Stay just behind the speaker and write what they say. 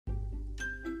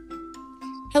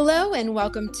Hello and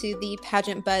welcome to the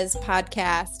Pageant Buzz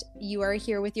podcast. You are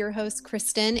here with your hosts,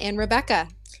 Kristen and Rebecca.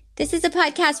 This is a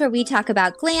podcast where we talk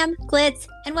about glam, glitz,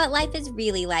 and what life is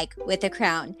really like with a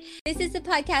crown. This is a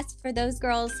podcast for those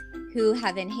girls who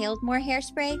have inhaled more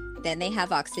hairspray than they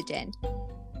have oxygen.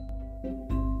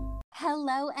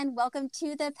 Hello and welcome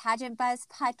to the Pageant Buzz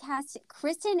podcast.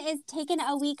 Kristen is taking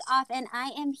a week off and I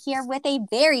am here with a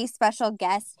very special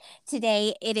guest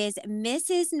today. It is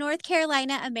Mrs. North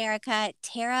Carolina America,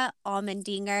 Tara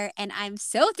Allmendinger, and I'm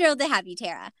so thrilled to have you,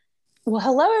 Tara. Well,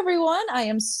 hello, everyone. I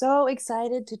am so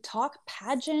excited to talk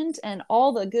pageant and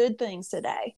all the good things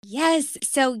today. Yes.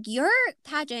 So your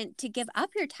pageant to give up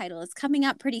your title is coming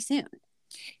up pretty soon.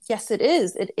 Yes, it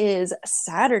is. It is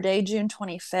Saturday, June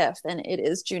 25th, and it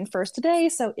is June 1st today.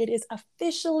 So it is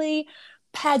officially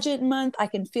pageant month. I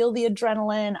can feel the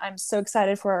adrenaline. I'm so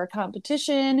excited for our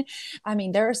competition. I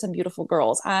mean, there are some beautiful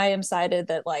girls. I am excited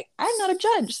that I'm not a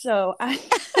judge, so I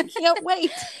can't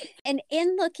wait. And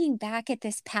in looking back at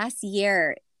this past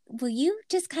year, will you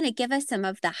just kind of give us some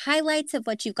of the highlights of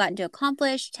what you've gotten to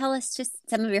accomplish? Tell us just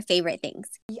some of your favorite things.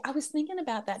 I was thinking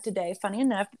about that today, funny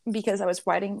enough, because I was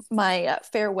writing my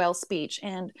farewell speech,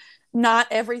 and not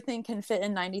everything can fit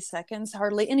in 90 seconds.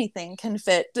 Hardly anything can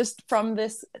fit just from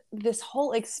this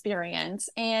whole experience.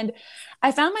 And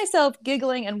I found myself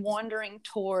giggling and wandering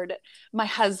toward my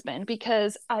husband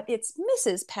because it's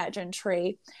Mrs.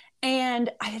 Pageantry. And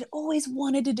I had always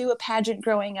wanted to do a pageant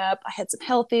growing up. I had some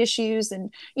health issues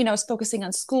and, I was focusing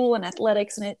on school and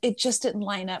athletics, and it just didn't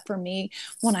line up for me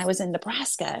when I was in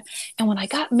Nebraska. And when I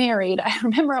got married, I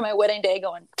remember on my wedding day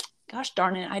going, gosh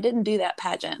darn it, I didn't do that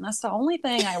pageant. And that's the only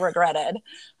thing I regretted.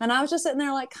 And I was just sitting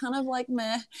there kind of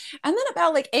meh. And then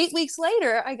about 8 weeks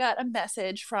later, I got a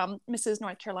message from Mrs.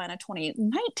 North Carolina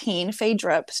 2019,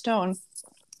 Phaedra Stone.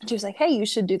 She was like, hey, you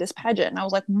should do this pageant. And I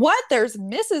was like, what? There's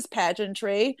Mrs.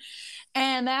 Pageantry.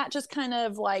 And that just kind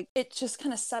of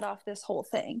set off this whole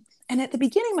thing. And at the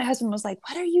beginning, my husband was like,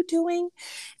 what are you doing?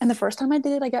 And the first time I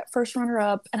did it, I got first runner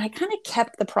up. And I kind of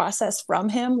kept the process from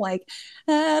him. I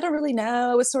don't really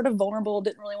know. I was sort of vulnerable.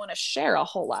 Didn't really want to share a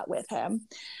whole lot with him.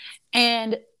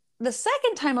 And the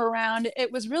second time around,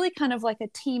 it was really kind of like a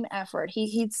team effort.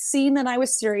 He'd seen that I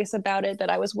was serious about it,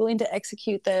 that I was willing to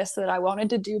execute this, that I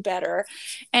wanted to do better.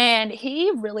 And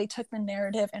he really took the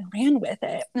narrative and ran with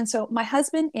it. And so my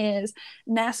husband is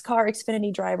NASCAR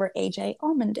Xfinity driver AJ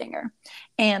Allmendinger.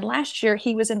 And last year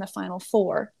he was in the Final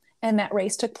Four. And that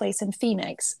race took place in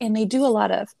Phoenix. And they do a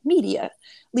lot of media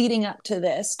leading up to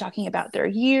this, talking about their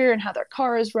year and how their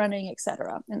car is running, et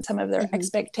cetera, and some of their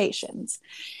expectations.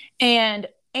 And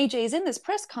AJ's in this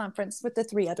press conference with the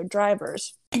three other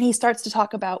drivers, and he starts to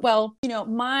talk about,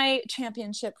 my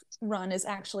championship run is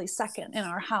actually second in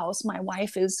our house. My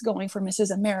wife is going for Mrs.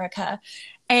 America.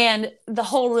 And the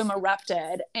whole room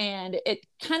erupted, and it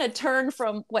kind of turned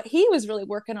from what he was really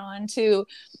working on to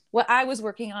what I was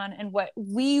working on and what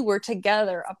we were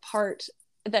together apart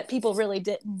that people really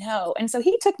didn't know. And so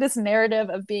he took this narrative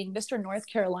of being Mr. North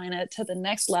Carolina to the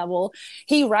next level.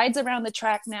 He rides around the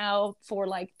track now for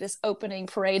this opening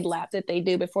parade lap that they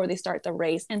do before they start the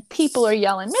race. And people are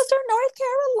yelling, Mr. North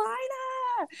Carolina.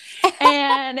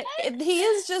 And he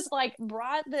has just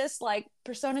brought this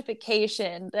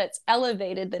personification that's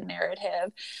elevated the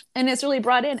narrative. And it's really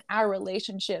brought in our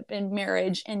relationship and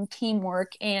marriage and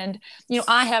teamwork. And,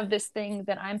 I have this thing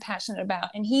that I'm passionate about,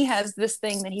 and he has this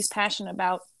thing that he's passionate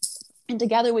about. And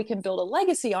together we can build a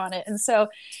legacy on it. And so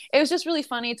it was just really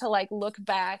funny to look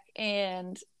back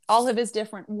and all of his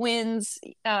different wins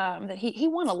that he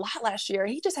won a lot last year.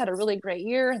 He just had a really great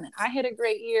year. And then I had a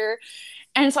great year.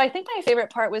 And so I think my favorite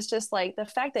part was just the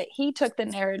fact that he took the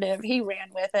narrative, he ran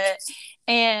with it,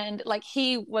 and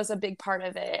he was a big part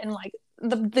of it. And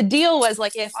the deal was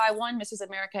if I won Mrs.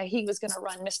 America, he was going to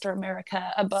run Mr.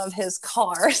 America above his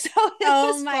car. So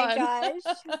oh my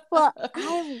gosh. Well,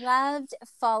 I loved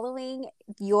following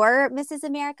your Mrs.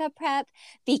 America prep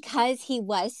because he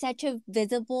was such a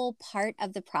visible part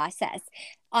of the process.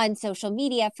 On social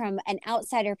media, from an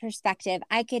outsider perspective,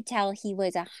 I could tell he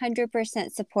was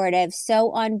 100% supportive, so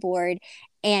on board.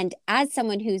 And as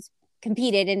someone who's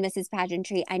competed in Mrs.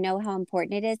 Pageantry, I know how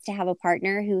important it is to have a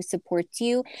partner who supports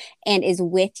you and is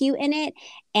with you in it.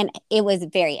 And it was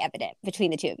very evident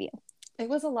between the two of you. It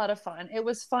was a lot of fun. It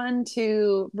was fun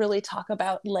to really talk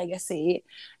about legacy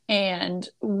and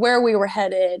where we were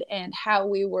headed and how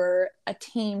we were a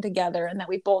team together, and that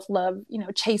we both love,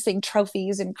 chasing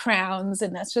trophies and crowns.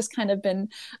 And that's just kind of been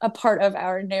a part of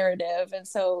our narrative. And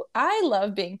so I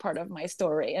love being part of my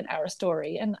story and our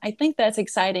story. And I think that's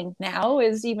exciting now,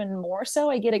 is even more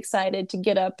so. I get excited to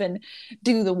get up and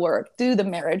do the work, do the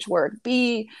marriage work,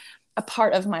 be a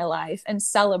part of my life and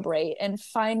celebrate and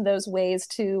find those ways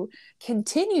to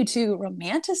continue to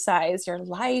romanticize your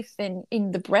life and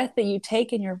in the breath that you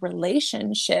take in your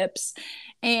relationships.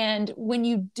 And when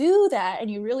you do that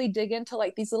and you really dig into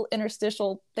like these little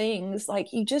interstitial things,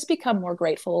 like you just become more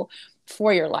grateful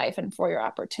for your life and for your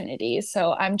opportunities.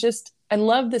 So I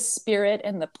love the spirit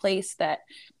and the place that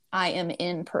I am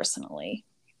in personally.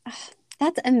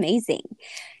 That's amazing.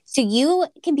 So you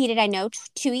competed, I know,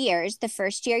 2 years. The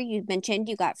first year you mentioned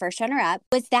you got first runner up.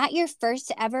 Was that your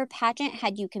first ever pageant?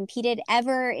 Had you competed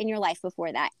ever in your life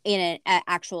before that in an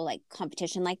actual like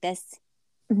competition like this?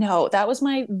 No, that was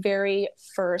my very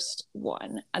first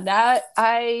one. That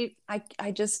I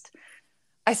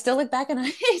still look back and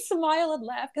I smile and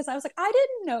laugh because I was like, I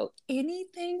didn't know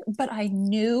anything, but I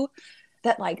knew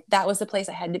that like that was the place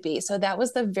I had to be. So that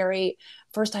was the very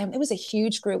first time. It was a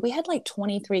huge group. We had like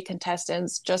 23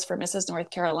 contestants just for Mrs.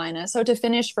 North Carolina. So to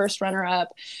finish first runner up,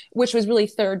 which was really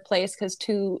third place because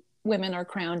 2 women are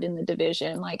crowned in the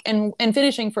division, like and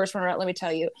finishing first runner up, let me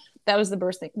tell you, that was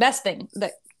the best thing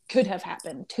that could have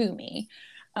happened to me.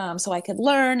 So I could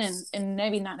learn and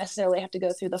maybe not necessarily have to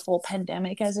go through the full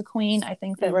pandemic as a queen. I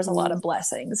think there was a lot of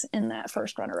blessings in that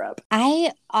first runner up.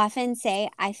 I often say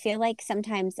I feel like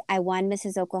sometimes I won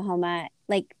Mrs. Oklahoma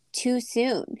like too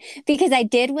soon because I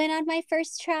did win on my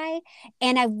first try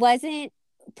and I wasn't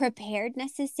prepared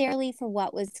necessarily for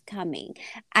what was coming.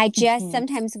 I just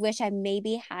sometimes wish I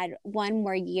maybe had one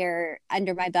more year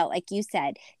under my belt, like you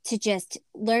said, to just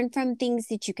learn from things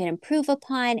that you can improve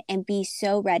upon and be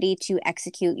so ready to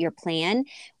execute your plan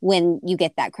when you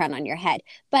get that crown on your head.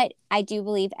 But I do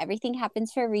believe everything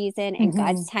happens for a reason and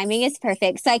God's timing is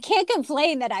perfect. So I can't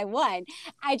complain that I won.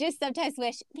 I just sometimes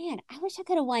wish, man, I wish I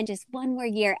could have won just one more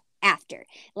year after.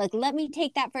 Like, let me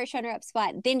take that first runner up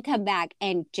spot, then come back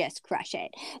and just crush it.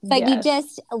 But you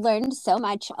just learned so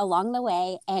much along the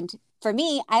way. And for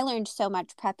me, I learned so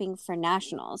much prepping for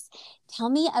nationals.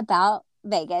 Tell me about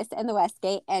Vegas and the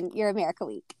Westgate and your America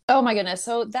Week. Oh my goodness.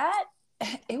 So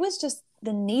it was just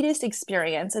the neatest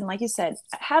experience. And like you said,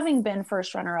 having been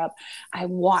first runner up, I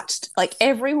watched like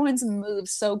everyone's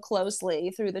moves so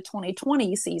closely through the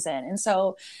 2020 season. And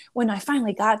so when I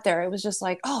finally got there, it was just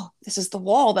like, oh, this is the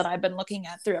wall that I've been looking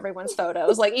at through everyone's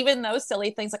photos. Like even those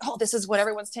silly things like, oh, this is what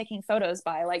everyone's taking photos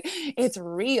by. Like it's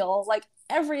real. Like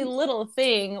every little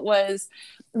thing was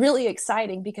really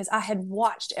exciting because I had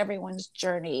watched everyone's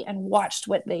journey and watched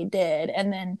what they did.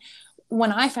 And then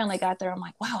when I finally got there, I'm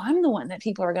like, wow, I'm the one that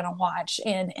people are going to watch.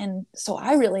 And so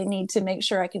I really need to make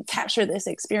sure I can capture this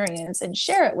experience and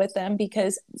share it with them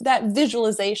because that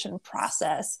visualization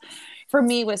process for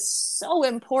me was so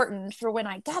important for when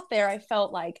I got there. I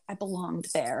felt like I belonged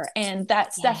there. And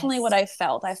that's definitely what I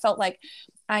felt. I felt like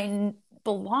I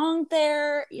belonged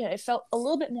there. You know, it felt a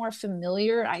little bit more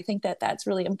familiar. I think that that's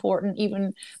really important,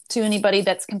 even to anybody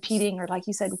that's competing or, like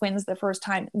you said, wins the first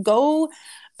time. Go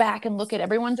back and look at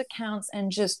everyone's accounts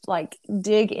and just like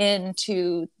dig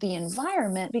into the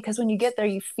environment because when you get there,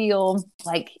 you feel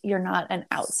like you're not an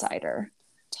outsider.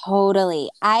 Totally.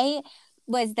 I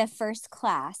was the first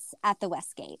class at the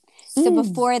Westgate. So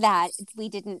before that, we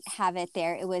didn't have it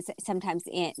there. It was sometimes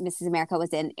Mrs. America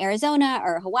was in Arizona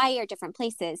or Hawaii or different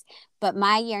places. But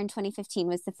my year in 2015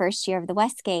 was the first year of the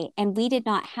Westgate. And we did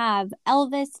not have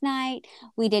Elvis night.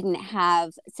 We didn't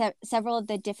have several of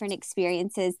the different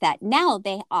experiences that now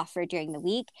they offer during the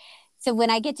week. So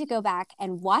when I get to go back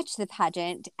and watch the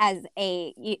pageant as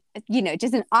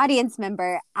just an audience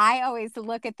member, I always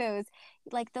look at those,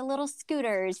 like the little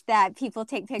scooters that people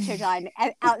take pictures on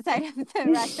outside of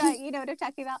the restaurant, you know what I'm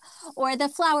talking about? Or the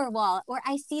flower wall, or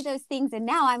I see those things and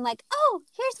now I'm like, oh,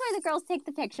 here's where the girls take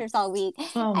the pictures all week.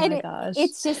 Oh my gosh.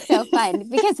 It's just so fun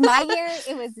because my year,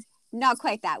 it was not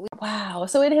quite that. Wow.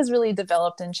 So it has really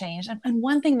developed and changed. And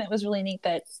one thing that was really neat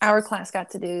that our class got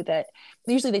to do that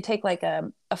usually they take like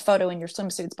a photo in your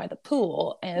swimsuits by the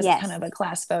pool as kind of a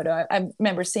class photo. I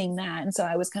remember seeing that. And so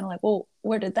I was kind of like, well,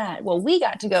 where did that? Well, we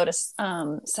got to go to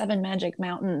Seven Magic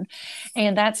Mountain,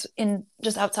 and that's in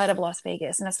just outside of Las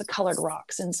Vegas, and that's the Colored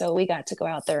Rocks. And so we got to go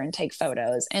out there and take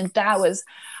photos. And that was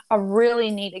a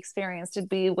really neat experience to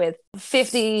be with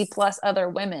 50 plus other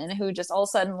women who just all of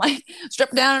a sudden like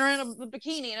stripped down and in a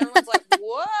bikini and everyone's like,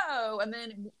 whoa. And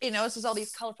then, it's just all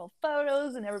these colorful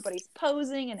photos and everybody's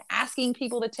posing and asking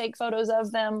people to take photos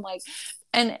of them. Like,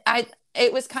 and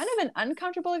it was kind of an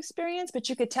uncomfortable experience, but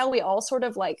you could tell we all sort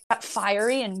of like got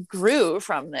fiery and grew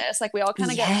from this. Like we all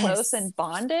kind of got close and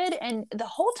bonded. And the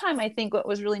whole time, I think what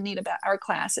was really neat about our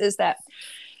class is that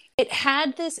it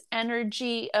had this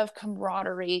energy of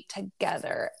camaraderie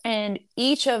together. And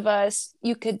each of us,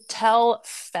 you could tell,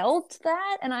 felt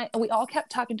that. And we all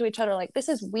kept talking to each other like, this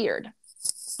is weird.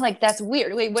 like, that's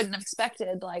weird. We wouldn't have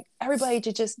expected like everybody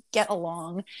to just get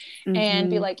along and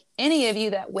be like, any of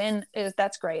you that win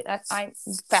that's great. I'm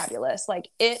fabulous. Like,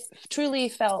 it truly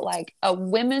felt like a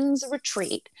women's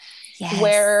retreat. Yes.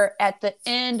 Where at the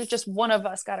end, just one of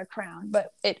us got a crown,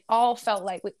 but it all felt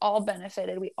like we all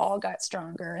benefited. We all got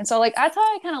stronger. And so like, that's how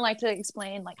I kind of like to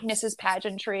explain like Mrs.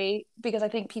 Pageantry, because I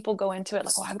think people go into it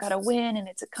like, oh, I've got to win and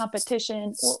it's a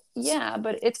competition. Well, yeah,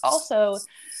 but it's also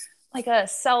like a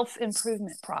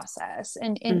self-improvement process.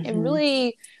 And it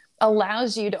really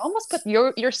allows you to almost put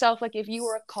yourself, like if you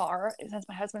were a car, since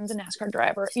my husband's a NASCAR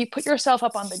driver, you put yourself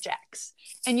up on the jacks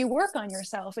and you work on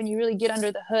yourself and you really get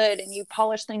under the hood and you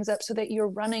polish things up so that you're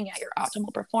running at your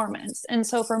optimal performance. And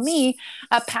so for me,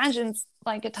 a pageant's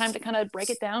like a time to kind of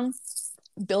break it down,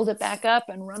 build it back up,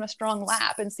 and run a strong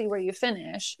lap and see where you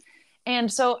finish.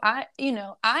 And so I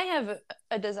have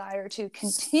a desire to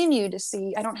continue to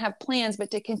see, I don't have plans, but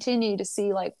to continue to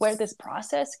see like where this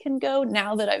process can go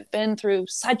now that I've been through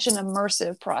such an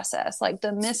immersive process, like the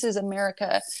Mrs.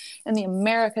 America and the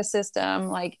America system.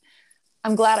 Like,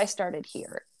 I'm glad I started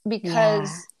here, because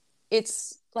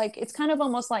it's kind of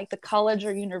almost like the college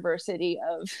or university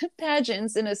of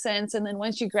pageants in a sense. And then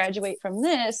once you graduate from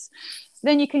this,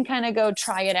 then you can kind of go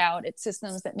try it out at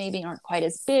systems that maybe aren't quite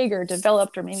as big or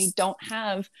developed, or maybe don't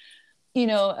have,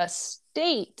 a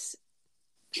state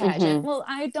pageant. Well,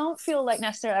 I don't feel like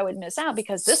necessarily I would miss out,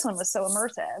 because this one was so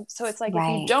immersive. So it's like,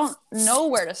 if you don't know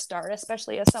where to start,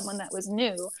 especially as someone that was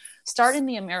new, start in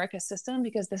the America system,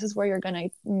 because this is where you're going to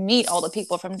meet all the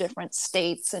people from different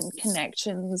states and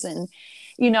connections. And,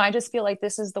 I just feel like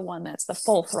this is the one that's the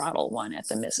full throttle one at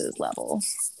the Mrs. level.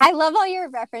 I love all your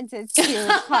references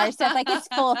to car stuff, like it's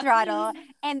full throttle.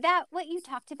 And that, what you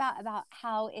talked about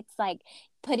how it's like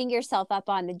putting yourself up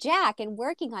on the jack and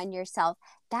working on yourself,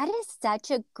 that is such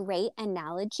a great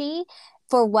analogy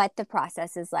for what the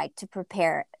process is like to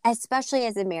prepare, especially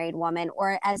as a married woman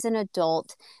or as an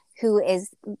adult who is,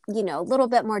 a little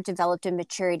bit more developed in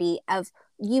maturity of,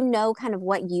 kind of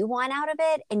what you want out of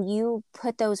it, and you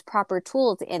put those proper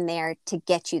tools in there to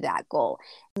get you that goal.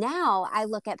 Now I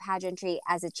look at pageantry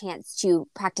as a chance to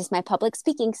practice my public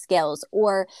speaking skills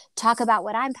or talk about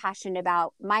what I'm passionate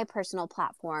about, my personal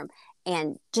platform,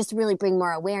 and just really bring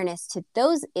more awareness to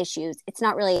those issues. It's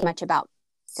not really much about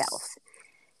self.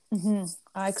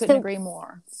 I couldn't agree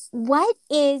more. What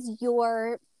is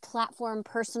your platform,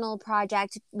 personal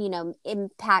project,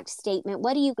 impact statement?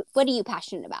 What are you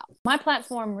passionate about? My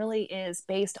platform really is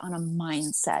based on a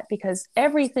mindset, because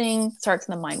everything starts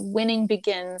in the mind. Winning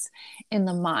begins in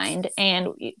the mind. And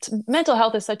mental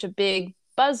health is such a big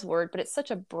buzzword, but it's such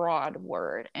a broad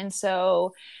word. And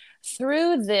so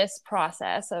through this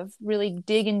process of really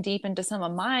digging deep into some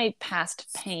of my past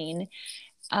pain,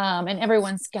 and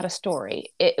everyone's got a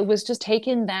story, it was just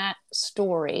taking that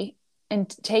story and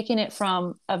taking it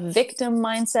from a victim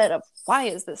mindset of why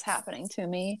is this happening to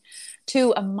me,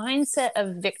 to a mindset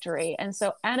of victory. And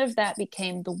so out of that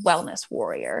became the wellness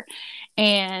warrior.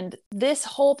 And this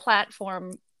whole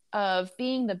platform of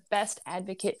being the best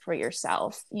advocate for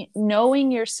yourself, knowing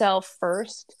yourself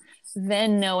first,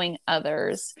 then knowing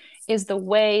others, is the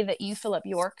way that you fill up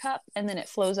your cup, and then it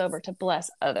flows over to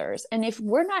bless others. And if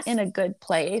we're not in a good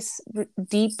place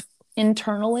deep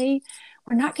internally,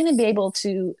 we're not going to be able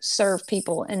to serve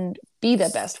people and be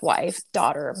the best wife,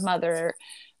 daughter, mother,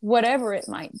 whatever it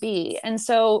might be. And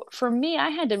so for me, I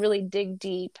had to really dig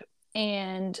deep.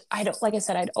 And like I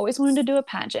said, I'd always wanted to do a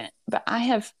pageant, but I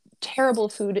have terrible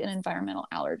food and environmental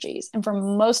allergies. And for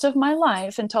most of my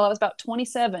life, until I was about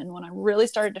 27, when I really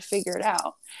started to figure it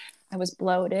out, I was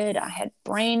bloated. I had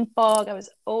brain fog. I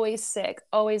was always sick,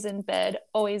 always in bed,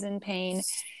 always in pain.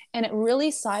 And it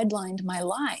really sidelined my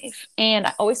life. And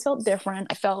I always felt different.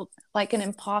 I felt like an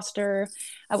imposter.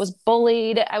 I was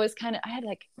bullied. I had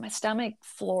like, my stomach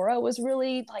flora was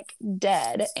really like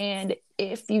dead. And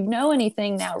if you know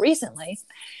anything now recently,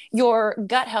 your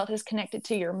gut health is connected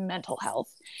to your mental health.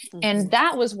 And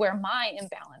that was where my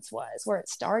imbalance was, where it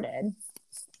started.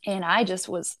 And I just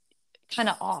was kind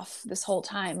of off this whole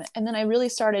time. And then I really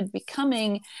started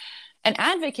becoming an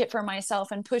advocate for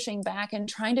myself and pushing back and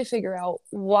trying to figure out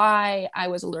why I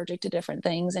was allergic to different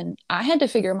things. And I had to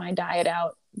figure my diet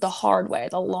out the hard way,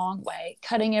 the long way,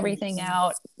 cutting everything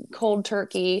out, cold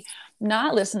turkey,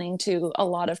 not listening to a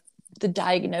lot of the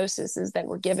diagnoses that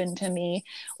were given to me,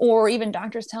 or even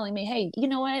doctors telling me, hey, you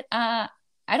know what? I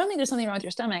don't think there's something wrong with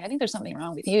your stomach. I think there's something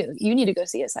wrong with you. You need to go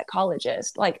see a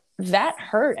psychologist. Like, that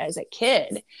hurt as a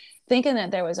kid, thinking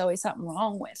that there was always something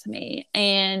wrong with me.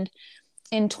 And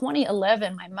in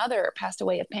 2011, my mother passed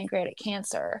away of pancreatic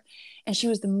cancer, and she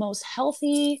was the most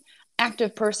healthy,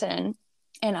 active person.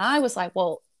 And I was like,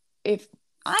 well, if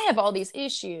I have all these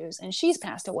issues and she's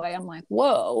passed away. I'm like,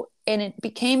 whoa. And it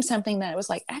became something that was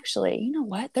like, actually, you know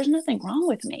what? There's nothing wrong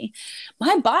with me.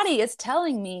 My body is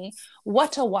telling me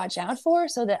what to watch out for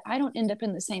so that I don't end up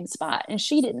in the same spot. And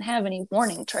she didn't have any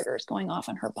warning triggers going off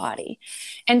in her body.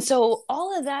 And so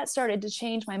all of that started to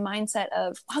change my mindset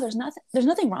of, wow, there's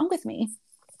nothing wrong with me.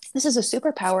 This is a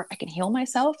superpower. I can heal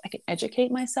myself. I can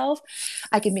educate myself.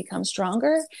 I can become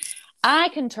stronger. I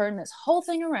can turn this whole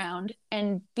thing around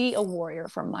and be a warrior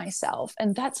for myself.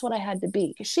 And that's what I had to be,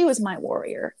 because she was my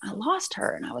warrior. I lost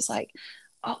her and I was like,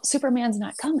 oh, Superman's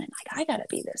not coming. Like, I got to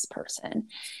be this person.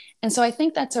 And so I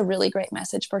think that's a really great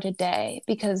message for today,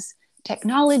 because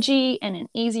technology and an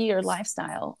easier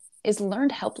lifestyle is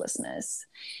learned helplessness.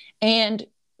 And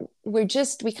we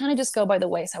kind of just go by the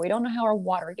wayside. We don't know how our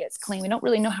water gets clean. We don't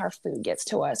really know how our food gets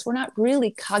to us. We're not really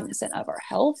cognizant of our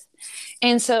health.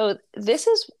 And so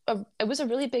it was a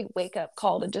really big wake up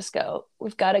call to just go,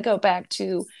 we've got to go back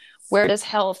to, where does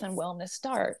health and wellness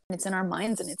start? It's in our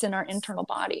minds and it's in our internal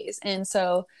bodies. And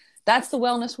so that's the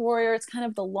wellness warrior. It's kind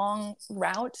of the long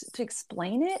route to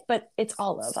explain it, but it's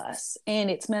all of us, and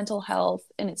it's mental health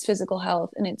and it's physical health,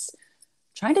 and it's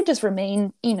trying to just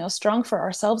remain, strong for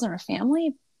ourselves and our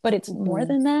family. But it's more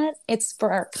than that. It's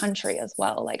for our country as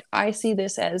well. Like, I see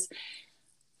this as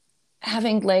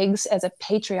having legs as a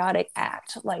patriotic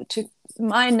act. Like,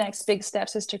 my next big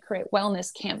steps is to create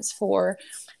wellness camps for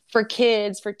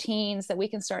kids, for teens, that we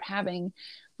can start having.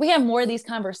 We have more of these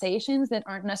conversations that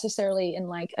aren't necessarily in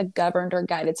like a governed or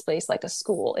guided space like a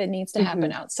school. It needs to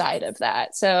happen outside of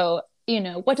that. So,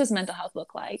 what does mental health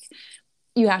look like?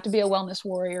 You have to be a wellness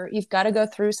warrior. You've got to go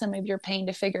through some of your pain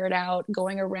to figure it out.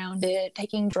 Going around it,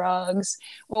 taking drugs,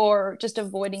 or just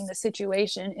avoiding the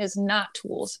situation is not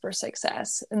tools for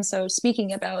success. And so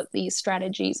speaking about these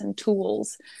strategies and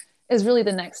tools is really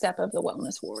the next step of the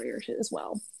wellness warrior as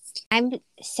well. I'm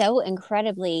so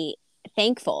incredibly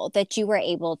thankful that you were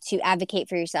able to advocate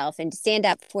for yourself and to stand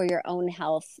up for your own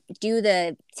health, do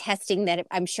the testing that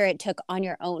I'm sure it took on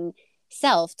your own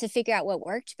self to figure out what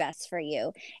worked best for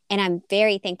you. And I'm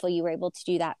very thankful you were able to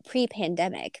do that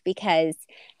pre-pandemic, because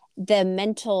the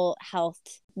mental health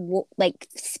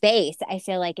space, I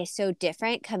feel like, is so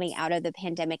different coming out of the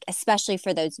pandemic, especially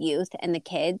for those youth and the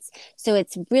kids. So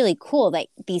it's really cool. Like,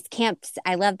 these camps,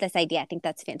 I love this idea. I think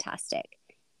that's fantastic.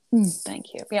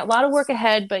 Thank you. Yeah, a lot of work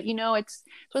ahead, but it's one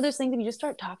of those things, if you just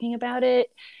start talking about it,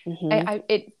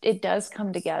 it does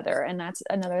come together. And that's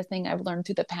another thing I've learned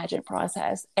through the pageant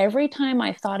process. Every time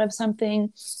I thought of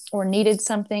something or needed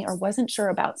something or wasn't sure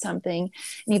about something,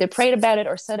 and either prayed about it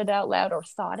or said it out loud or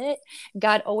thought it,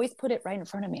 God always put it right in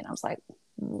front of me. And I was like,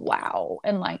 wow.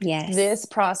 And This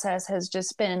process has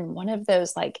just been one of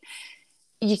those,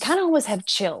 you kind of always have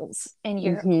chills, and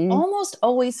you're almost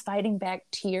always fighting back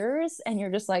tears, and you're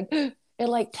just like,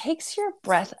 it takes your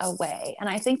breath away. And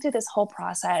I think through this whole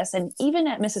process, and even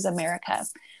at Mrs. America,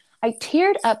 I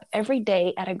teared up every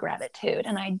day out of gratitude.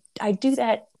 And I do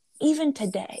that even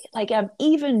today. I'm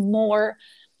even more,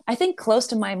 I think, close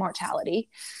to my mortality.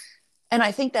 And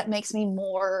I think that makes me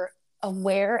more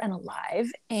aware and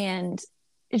alive, and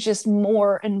just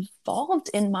more involved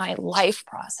in my life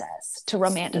process, to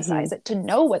romanticize it, to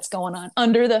know what's going on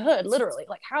under the hood, literally.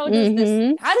 How does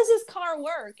this car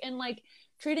work? And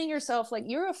treating yourself like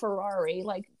you're a Ferrari,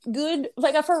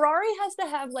 a Ferrari has to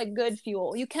have good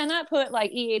fuel. You cannot put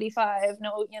E85,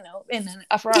 in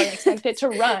a Ferrari and expect it to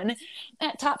run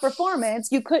at top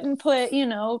performance. You couldn't put,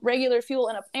 regular fuel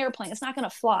in an airplane. It's not going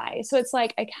to fly. So it's I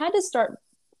had to start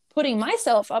putting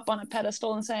myself up on a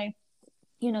pedestal and saying,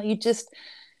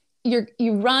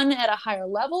 you run at a higher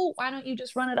level. Why don't you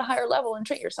just run at a higher level and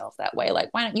treat yourself that way?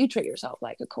 Why don't you treat yourself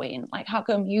like a queen? How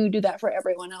come you do that for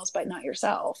everyone else, but not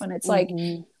yourself? And it's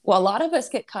well, a lot of us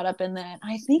get caught up in that.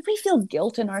 I think we feel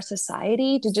guilt in our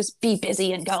society to just be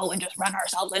busy and go and just run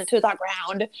ourselves into the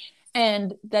ground.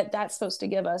 And that's supposed to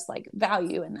give us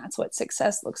value. And that's what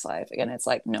success looks like. And it's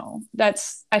no,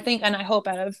 I think, and I hope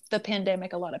out of the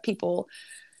pandemic, a lot of people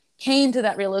came to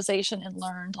that realization and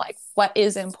learned what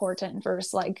is important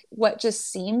versus what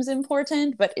just seems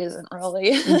important but isn't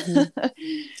really.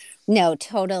 No,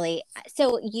 totally.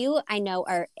 So you, I know,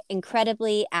 are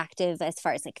incredibly active as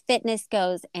far as fitness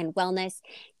goes and wellness.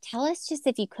 Tell us, just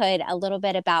if you could, a little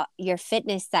bit about your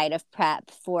fitness side of prep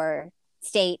for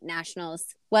state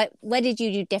nationals. What did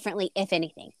you do differently, if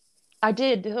anything? I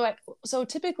did. So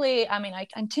typically, I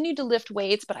continued to lift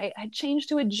weights, but I changed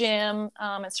to a gym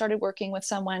and started working with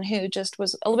someone who just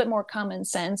was a little bit more common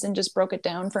sense and just broke it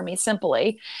down for me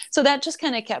simply. So that just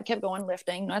kind of kept going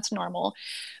lifting. That's normal.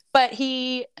 But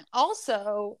he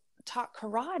also taught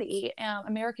karate,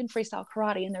 American freestyle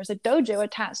karate, and there's a dojo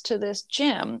attached to this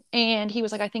gym. And he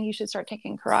was like, I think you should start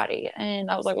taking karate. And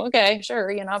I was like, well, okay,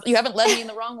 sure. You know, you haven't led me in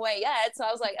the wrong way yet. So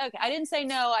I was like, okay. I didn't say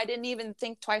no. I didn't even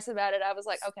think twice about it. I was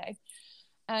like, okay.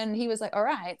 And he was like, all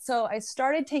right. So I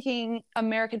started taking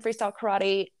American freestyle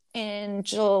karate in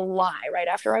July, right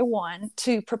after I won,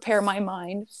 to prepare my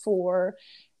mind for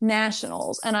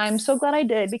nationals. And I'm so glad I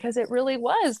did, because it really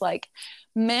was like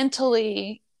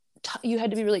mentally you had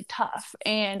to be really tough.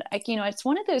 And I, you know, it's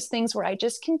one of those things where I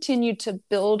just continued to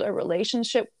build a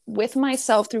relationship with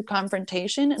myself through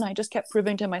confrontation. And I just kept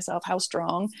proving to myself how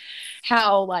strong,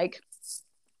 how like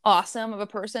awesome of a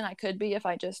person I could be if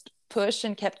I just pushed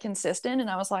and kept consistent. And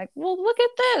I was like, well, look at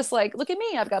this. Like, look at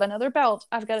me. I've got another belt.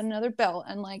 I've got another belt.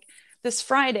 And like this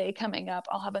Friday coming up,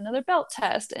 I'll have another belt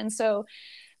test. And so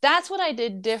that's what I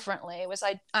did differently, was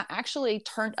I actually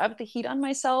turned up the heat on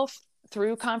myself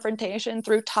through confrontation,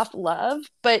 through tough love.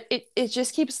 But it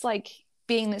just keeps like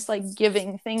being this like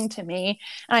giving thing to me.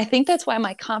 And I think that's why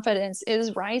my confidence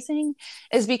is rising,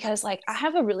 is because like I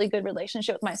have a really good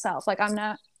relationship with myself. Like I'm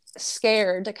not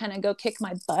scared to kind of go kick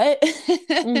my butt.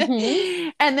 Mm-hmm.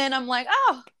 And then I'm like,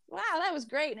 oh, wow, that was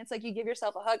great. And it's like you give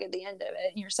yourself a hug at the end of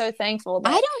it, and you're so thankful that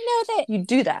I don't know that you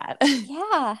do that.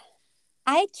 Yeah.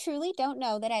 I truly don't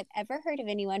know that I've ever heard of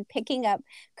anyone picking up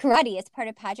karate as part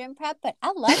of pageant prep, but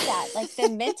I love that. Like the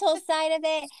mental side of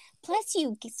it. Plus,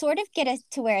 you sort of get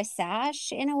to wear a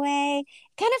sash in a way.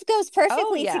 Kind of goes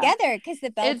perfectly together, because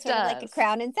the belt's sort of like a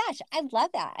crown and sash. I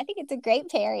love that. I think it's a great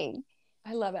pairing.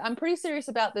 I love it. I'm pretty serious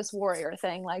about this warrior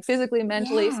thing, like physically,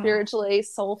 mentally, spiritually,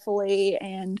 soulfully.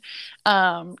 And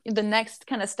the next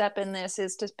kind of step in this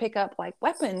is to pick up like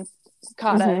weapon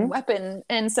kata and weapon.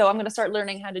 And so I'm going to start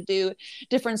learning how to do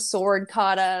different sword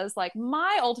katas. Like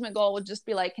my ultimate goal would just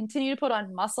be like continue to put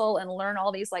on muscle and learn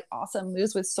all these like awesome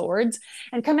moves with swords,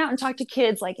 and come out and talk to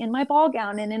kids like in my ball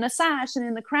gown and in a sash and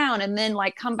in the crown, and then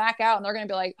like come back out and they're going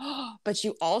to be like, oh, but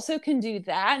you also can do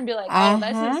that, and be like, oh,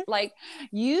 this is like,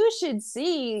 you should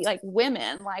see like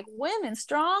women,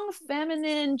 strong,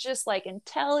 feminine, just like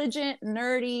intelligent,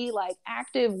 nerdy, like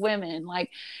active women, like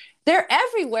they're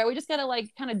everywhere. We just got to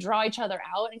like kind of draw each other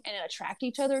out and attract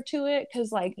each other to it.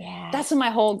 Cause like, that's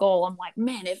my whole goal. I'm like,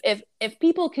 man, if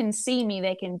people can see me,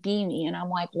 they can be me. And I'm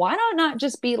like, why not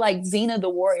just be like Xena,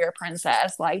 the warrior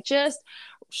princess? Like just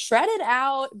shred it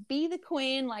out, be the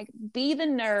queen, like be the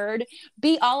nerd,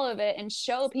 be all of it, and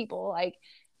show people like,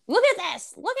 look at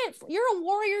this, you're a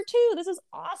warrior too. This is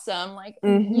awesome. Like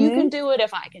you can do it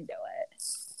if I can do it.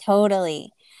 Totally.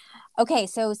 Okay.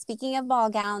 So speaking of ball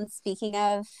gowns, speaking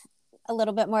of a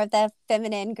little bit more of the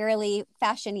feminine, girly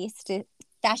fashionista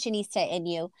in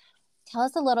you, tell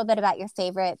us a little bit about your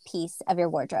favorite piece of your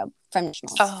wardrobe from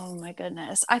nationals. Oh my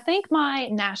goodness. I think my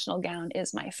national gown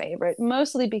is my favorite,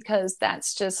 mostly because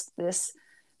that's just this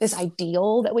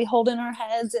ideal that we hold in our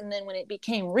heads. And then when it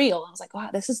became real, I was like,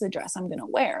 wow, this is the dress I'm going to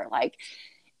wear. Like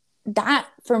that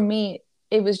for me,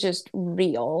 it was just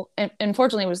real. And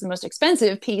unfortunately, it was the most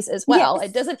expensive piece as well. Yes.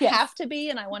 It doesn't have to be.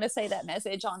 And I want to say that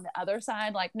message on the other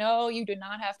side, like, no, you do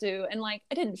not have to. And like,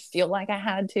 I didn't feel like I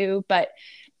had to, but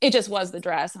it just was the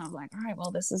dress. And I was like, all right,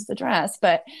 well, this is the dress.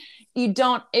 But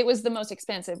it was the most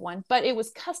expensive one, but it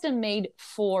was custom made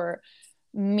for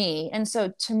me. And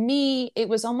so to me, it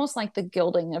was almost like the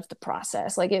gilding of the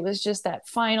process. Like it was just that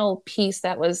final piece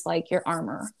that was like your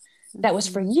armor that was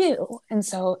for you. And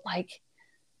so like,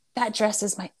 that dress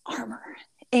is my armor.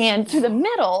 And through the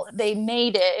middle, they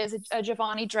made it as a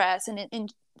Giovanni dress. And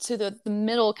into the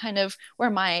middle, kind of where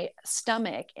my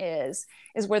stomach is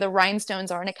where the rhinestones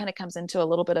are. And it kind of comes into a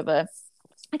little bit of a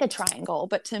triangle.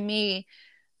 But to me,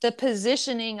 the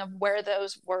positioning of where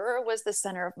those was the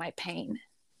center of my pain.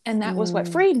 And that was what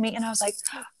freed me. And I was like,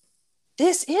 oh,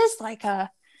 this is like a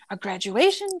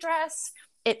graduation dress.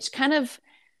 It kind of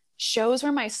shows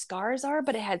where my scars are,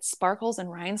 but it had sparkles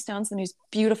and rhinestones, and these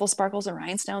beautiful sparkles and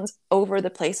rhinestones over the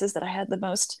places that I had the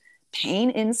most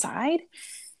pain inside.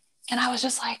 And I was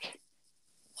just like,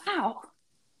 wow,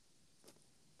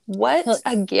 what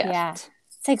a gift. Yeah.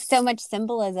 It's like so much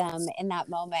symbolism in that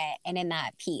moment and in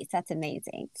that piece. That's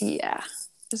amazing. Yeah,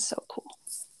 it's so cool.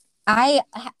 I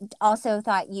also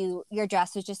thought your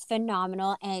dress was just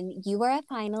phenomenal, and you were a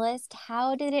finalist.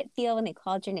 How did it feel when they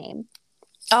called your name?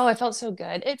 Oh, it felt so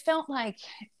good. It felt like,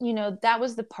 that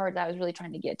was the part that I was really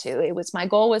trying to get to. My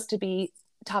goal was to be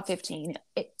top 15.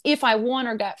 If I won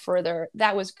or got further,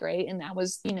 that was great. And that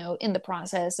was, in the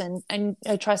process. And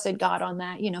I trusted God on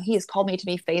that. He has called me to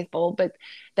be faithful, but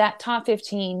that top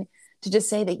 15, to just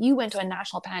say that you went to a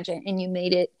national pageant and you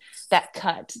made it that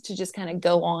cut to just kind of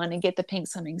go on and get the pink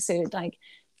swimming suit. Like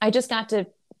I just got to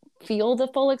feel the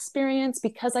full experience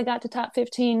because I got to top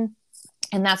 15.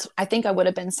 And I think I would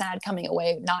have been sad coming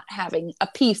away not having a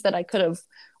piece that I could have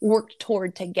worked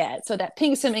toward to get. So that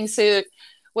pink swimming suit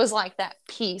was like that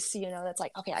piece, that's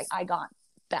like, okay, I got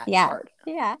that part.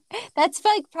 Yeah. That's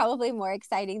like probably more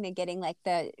exciting than getting like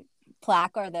the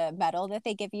plaque or the medal that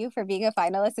they give you for being a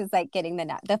finalist, is like getting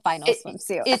the final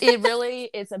swimsuit. It really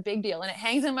is a big deal, and it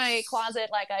hangs in my closet.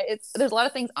 Like there's a lot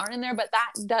of things aren't in there, but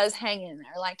that does hang in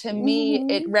there. Like to me,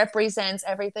 it represents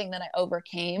everything that I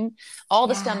overcame, all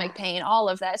the stomach pain, all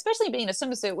of that. Especially being a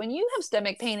swimsuit, when you have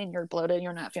stomach pain and you're bloated and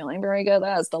you're not feeling very good,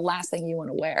 that is the last thing you want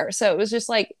to wear. So it was just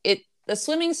like the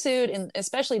swimming suit, and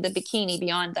especially the bikini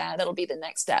beyond that'll be the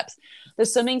next steps. The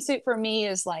swimming suit for me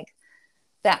is like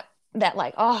that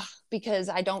like, because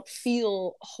I don't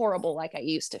feel horrible like I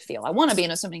used to feel. I want to be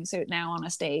in a swimming suit now on a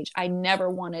stage. I never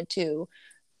wanted to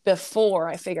before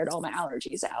I figured all my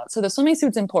allergies out. So the swimming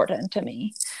suit's important to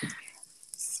me.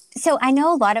 So I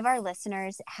know a lot of our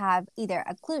listeners have either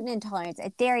a gluten intolerance, a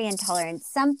dairy intolerance,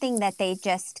 something that they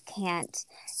just can't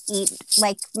eat,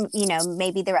 like,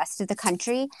 maybe the rest of the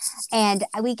country. And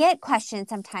we get questions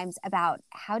sometimes about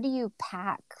how do you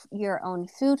pack your own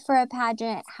food for a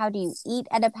pageant? How do you eat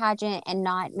at a pageant and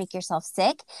not make yourself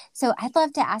sick? So I'd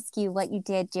love to ask you what you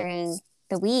did during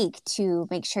the week to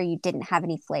make sure you didn't have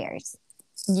any flares.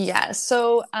 Yeah.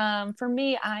 So for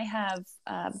me, I have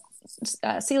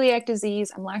celiac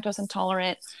disease. I'm lactose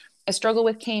intolerant. I struggle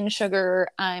with cane sugar.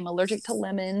 I'm allergic to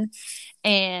lemon,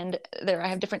 and I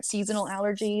have different seasonal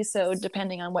allergies. So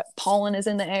depending on what pollen is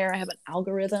in the air, I have an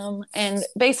algorithm. And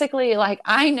basically, like,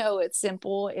 I know it's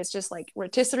simple. It's just like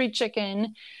rotisserie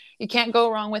chicken. You can't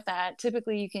go wrong with that.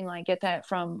 Typically you can like get that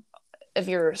from, if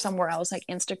you're somewhere else, like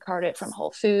Instacart it from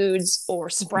Whole Foods or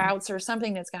Sprouts or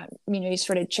something that's got,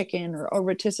 shredded chicken or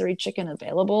rotisserie chicken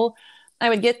available. I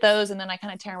would get those, and then I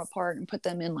kind of tear them apart and put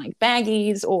them in like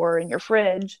baggies or in your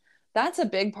fridge. That's a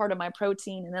big part of my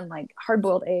protein. And then like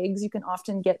hard-boiled eggs, you can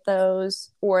often get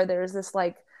those, or there's this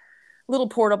like little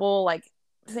portable, like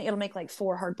I think it'll make like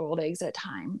 4 hard-boiled eggs at a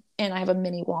time. And I have a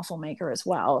mini waffle maker as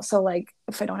well. So like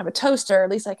if I don't have a toaster, at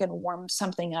least I can warm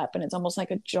something up, and it's almost like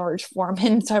a George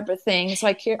Foreman type of thing. So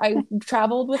I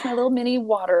traveled with my little mini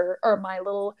my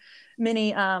little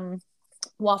mini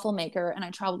waffle maker, and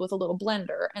I traveled with a little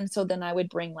blender. And so then I would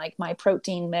bring like my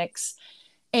protein mix,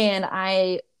 and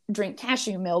I drink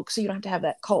cashew milk, so you don't have to have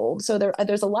that cold. So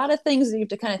there's a lot of things that you have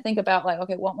to kind of think about, like,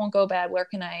 okay, what won't go bad? Where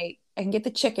can I can get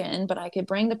the chicken, but I could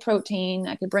bring the protein,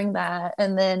 I could bring that.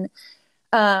 And then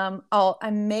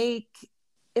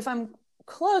if I'm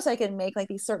close, I can make like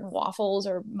these certain waffles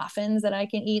or muffins that I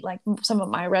can eat, like some of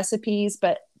my recipes.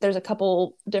 But there's a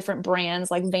couple different brands,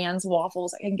 like Van's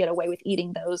waffles, I can get away with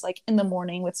eating those like in the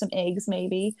morning with some eggs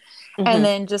maybe. And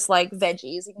then just like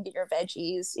veggies, you can get your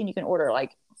veggies, and you can order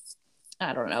like,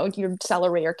 I don't know, your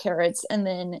celery or carrots. And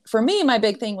then for me, my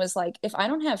big thing was like, if I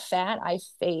don't have fat, I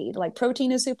fade. Like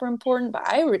protein is super important, but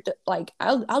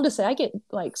I'll just say I get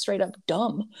like straight up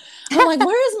dumb. I'm like,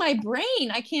 where is my brain?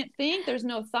 I can't think. There's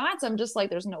no thoughts. I'm just like,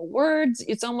 there's no words.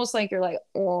 It's almost like you're like,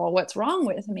 oh, what's wrong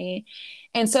with me?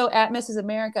 And so at Mrs.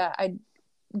 America, I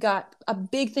got a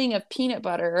big thing of peanut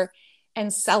butter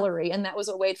and celery, and that was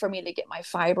a way for me to get my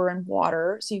fiber and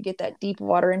water, so you get that deep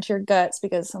water into your guts,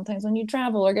 because sometimes when you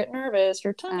travel or get nervous,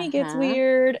 your tummy gets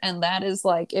weird. And that is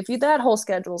like, if that whole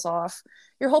schedule's off,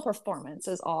 your whole performance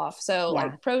is off. So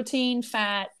like protein,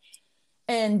 fat,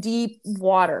 and deep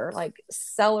water, like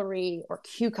celery or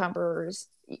cucumbers,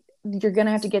 you're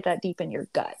gonna have to get that deep in your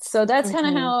guts. So that's kind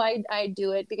of how I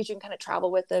do it, because you can kind of travel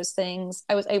with those things.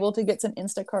 I was able to get some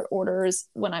Instacart orders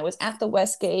when I was at the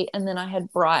Westgate, and then I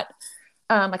had brought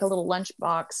like a little lunch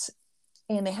box,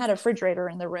 and they had a refrigerator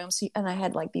in the room. And I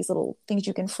had like these little things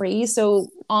you can freeze. So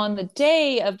on the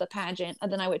day of the pageant,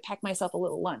 and then I would pack myself a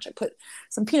little lunch. I put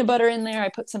some peanut butter in there. I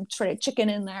put some shredded chicken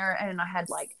in there, and I had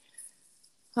like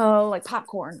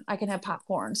popcorn. I can have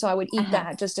popcorn. So I would eat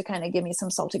that just to kind of give me some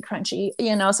salty crunchy,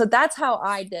 so that's how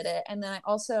I did it. And then I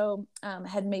also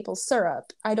had maple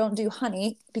syrup. I don't do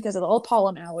honey because of the old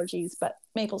pollen allergies, but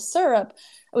maple syrup,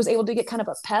 I was able to get kind of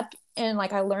a pep. And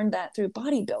like, I learned that through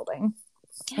bodybuilding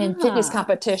and fitness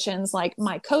competitions. Like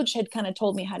my coach had kind of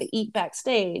told me how to eat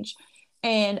backstage,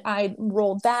 and I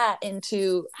rolled that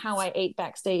into how I ate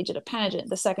backstage at a pageant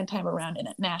the second time around and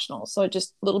at nationals. So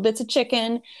just little bits of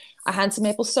chicken. I had some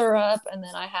maple syrup, and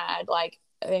then I had like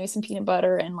maybe some peanut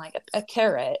butter and like a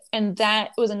carrot. And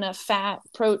that was enough fat,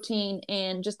 protein,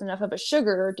 and just enough of a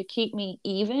sugar to keep me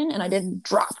even. And I didn't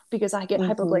drop, because I get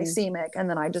hypoglycemic and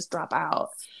then I just drop out.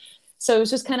 So it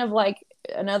was just kind of like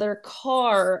another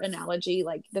car analogy,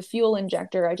 like the fuel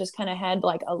injector, I just kind of had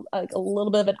like a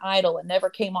little bit of an idol. It never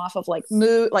came off of like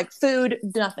food,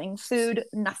 nothing, food,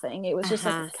 nothing. It was just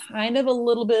like kind of a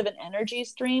little bit of an energy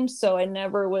stream. So I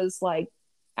never was like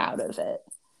out of it.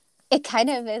 It kind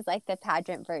of is like the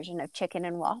pageant version of chicken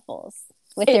and waffles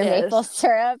with your maple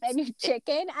syrup and your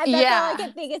chicken. That's all I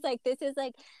can think. Is like, this is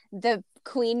like the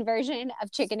queen version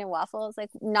of chicken and waffles, like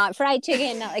not fried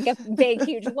chicken, not like a big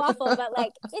huge waffle, but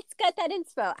like it's got that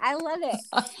inspo. I love it.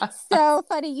 So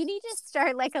funny. You need to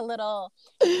start like a little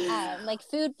like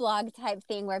food blog type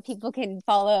thing where people can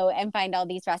follow and find all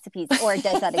these recipes. Or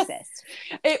does that exist?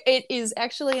 It is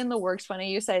actually in the works.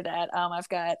 Funny you say that. I've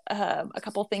got a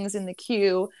couple things in the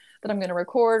queue that I'm going to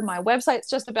record. My website's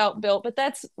just about built, but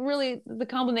that's really the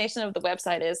combination of the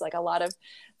website is like a lot of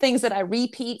things that I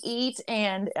repeat eat,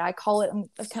 and I call it,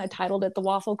 I've kind of titled it the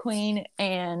Waffle Queen,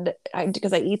 and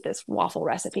because I eat this waffle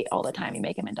recipe all the time. You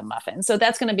make them into muffins. So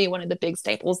that's going to be one of the big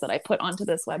staples that I put onto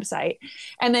this website.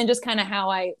 And then just kind of how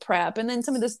I prep, and then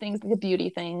some of those things, the beauty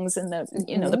things and the,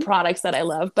 you know, the products that I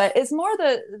love, but it's more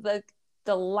the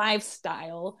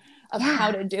lifestyle of how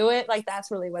to do it. Like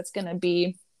that's really what's going to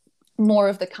be more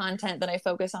of the content that I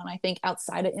focus on, I think,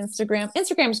 outside of Instagram.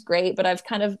 Instagram's great, but I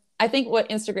think what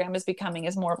Instagram is becoming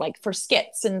is more like for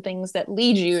skits and things that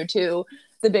lead you to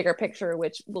the bigger picture,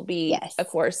 which will be, of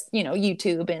course, you know,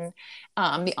 YouTube and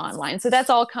the online. So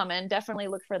that's all coming. Definitely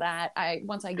look for that.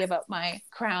 Once I give up my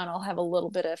crown, I'll have a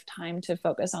little bit of time to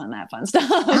focus on that fun stuff.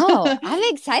 Oh,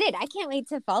 I'm excited. I can't wait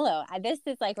to follow. This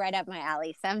is like right up my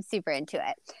alley. So I'm super into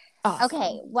it. Awesome.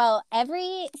 Okay. Well,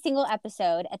 every single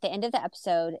episode, at the end of the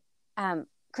episode,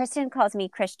 Kristen calls me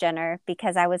Kris Jenner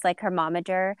because I was like her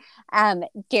momager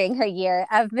during her year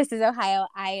of Mrs. Ohio.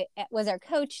 I was our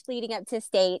coach leading up to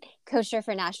state, coached her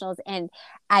for nationals, and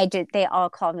they all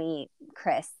call me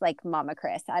Kris, like Mama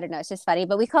Kris. I don't know, it's just funny,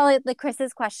 but we call it the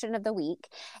Kris's question of the week.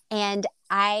 And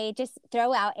I just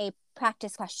throw out a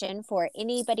practice question for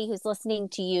anybody who's listening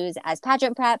to use as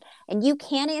pageant prep, and you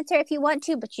can answer if you want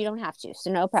to, but you don't have to, so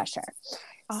no pressure.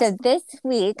 Awesome. So this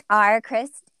week, our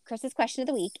Kris's question of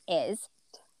the week is,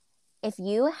 if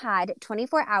you had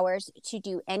 24 hours to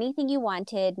do anything you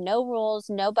wanted, no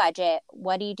rules, no budget,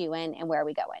 what are you doing and where are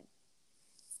we going?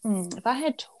 If I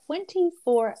had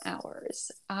 24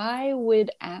 hours, I would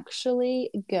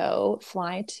actually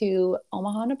fly to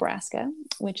Omaha, Nebraska,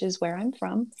 which is where I'm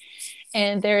from.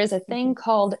 And there is a thing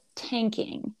called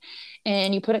tanking.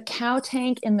 And you put a cow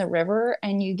tank in the river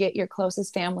and you get your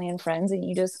closest family and friends and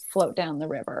you just float down the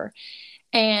river.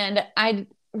 And I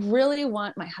really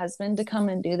want my husband to come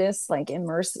and do this, like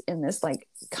immerse in this like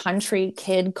country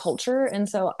kid culture. And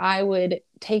so I would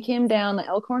take him down the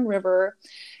Elkhorn River,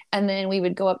 and then we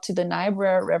would go up to the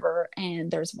Niobrara River, and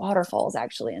there's waterfalls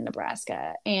actually in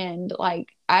Nebraska. And like,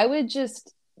 I would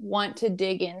just want to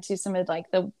dig into some of like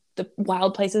the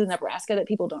wild places in Nebraska that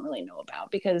people don't really know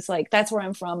about, because like, that's where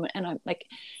I'm from. And I'm like,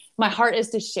 my heart is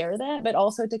to share that, but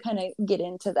also to kind of get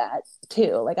into that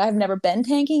too. Like, I've never been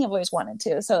tanking. I've always wanted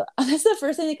to. So that's the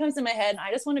first thing that comes to my head. And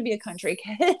I just want to be a country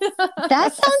kid.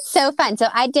 That sounds so fun. So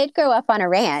I did grow up on a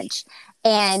ranch,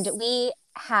 and we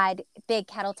had big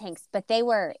kettle tanks, but they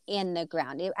were in the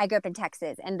ground. I grew up in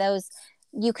Texas, and those,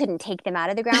 you couldn't take them out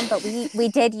of the ground, but we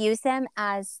did use them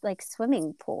as like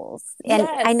swimming pools. And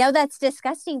I know that's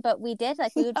disgusting, but we did,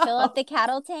 like, we would fill up the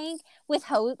cattle tank with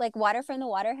hose, like water from the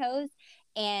water hose,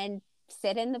 and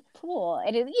sit in the pool.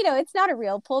 And you know, it's not a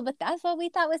real pool, but that's what we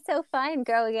thought was so fun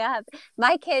growing up.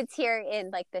 My kids here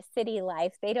in like the city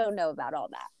life, they don't know about all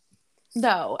that.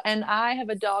 No, and I have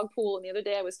a dog pool, and the other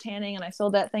day I was tanning and I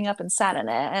filled that thing up and sat in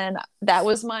it, and that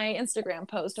was my Instagram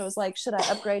post. I was like, should I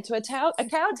upgrade to a cow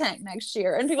tank next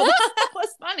year? And people thought that was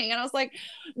funny, and I was like,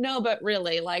 no, but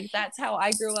really, like, that's how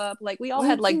I grew up. Like, we all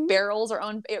had like barrels,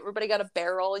 everybody got a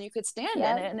barrel, and you could stand in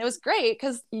it, and it was great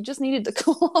because you just needed to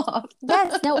cool off.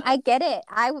 Yes, no, I get it.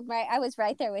 I was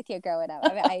right there with you growing up.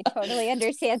 I totally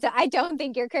understand. So I don't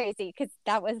think you're crazy, because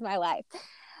that was my life.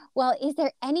 Well, is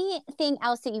there anything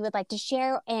else that you would like to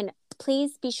share? And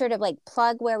please be sure to like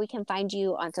plug where we can find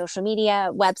you on social media,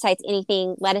 websites,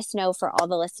 anything. Let us know for all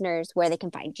the listeners where they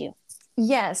can find you.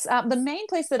 Yes. The main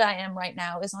place that I am right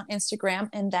now is on Instagram,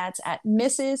 and that's at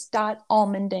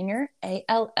Mrs.Allmendinger,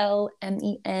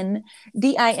 ALLMENDINGER.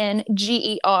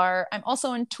 I'm also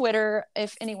on Twitter,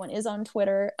 if anyone is on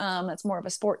Twitter. That's more of a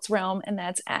sports realm, and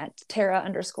that's at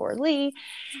Tara_Lee.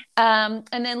 And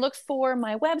then look for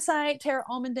my website,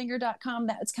 TaraAllmendinger.com.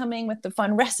 That's coming with the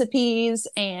fun recipes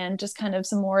and just kind of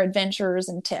some more adventures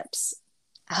and tips.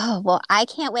 Oh, well, I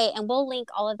can't wait. And we'll link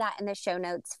all of that in the show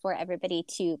notes for everybody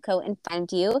to go and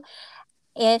find you.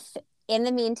 If in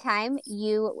the meantime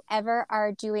you ever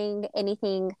are doing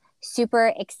anything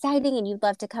super exciting and you'd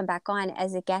love to come back on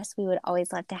as a guest, we would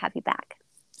always love to have you back.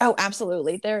 Oh,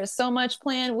 absolutely. There is so much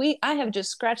planned. I have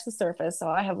just scratched the surface, so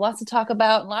I have lots to talk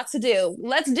about and lots to do.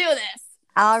 Let's do this.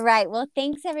 All right. Well,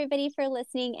 thanks everybody for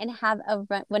listening and have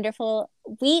a wonderful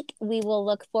week. We will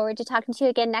look forward to talking to you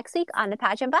again next week on the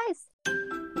Pageant Buzz.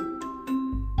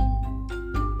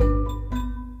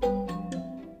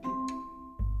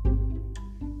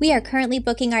 We are currently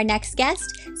booking our next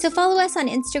guest, so follow us on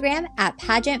Instagram at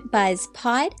Pageant Buzz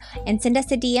Pod and send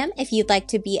us a DM if you'd like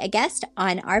to be a guest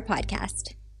on our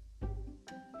podcast.